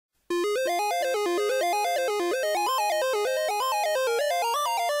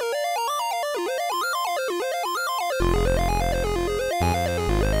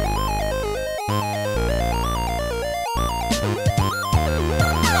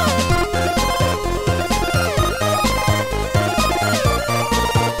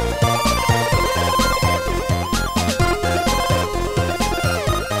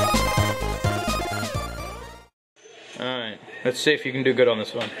see if you can do good on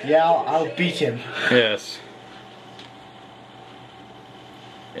this one. Yeah, I'll beat him. Yes.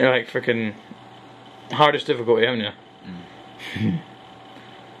 You're like freaking hardest difficulty, haven't you? Mm.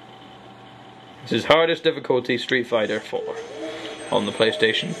 This is hardest difficulty Street Fighter 4 on the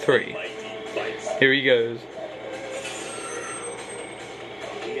PlayStation 3. Here he goes.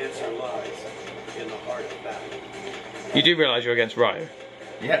 The answer lies in the heart of battle. You do realise you're against RYU?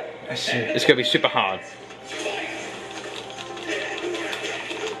 Yep, I see. It's going to be super hard.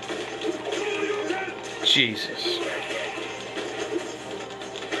 Jesus.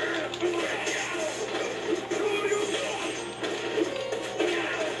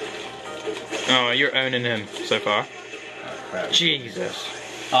 Oh, you're owning him so far. Oh, crap. Jesus.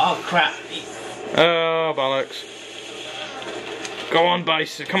 Oh crap. Oh, bollocks. Go on,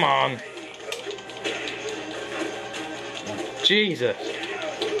 Bison, come on. Jesus.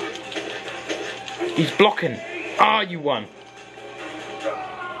 He's blocking. Ah, you won.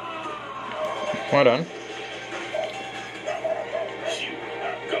 Well done.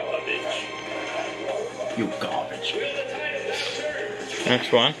 You garbage.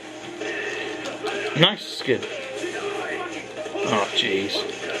 Next one. Nice skid. Oh, jeez.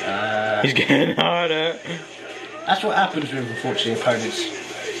 He's getting harder. That's what happens with, unfortunately, opponents.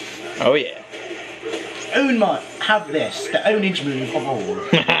 Oh, yeah. Own have this, the ownage move of all.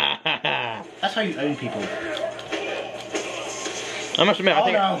 That's how you own people. I must admit, I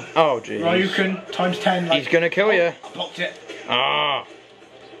think. No. Oh, jeez. Ryuken times 10. Like, he's gonna kill you. I blocked it. Ah.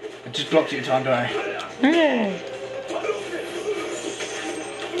 I just blocked it in time, don't I? Yeah.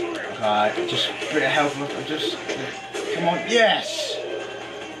 Alright, just a bit of health. Just. Come on. Yes!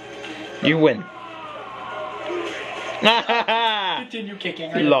 You win. Continue kicking.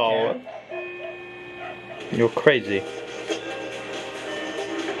 I don't Lol. care. You're crazy.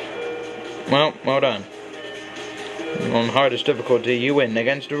 Well done. On hardest difficulty, you win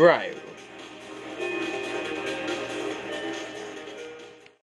against RYU.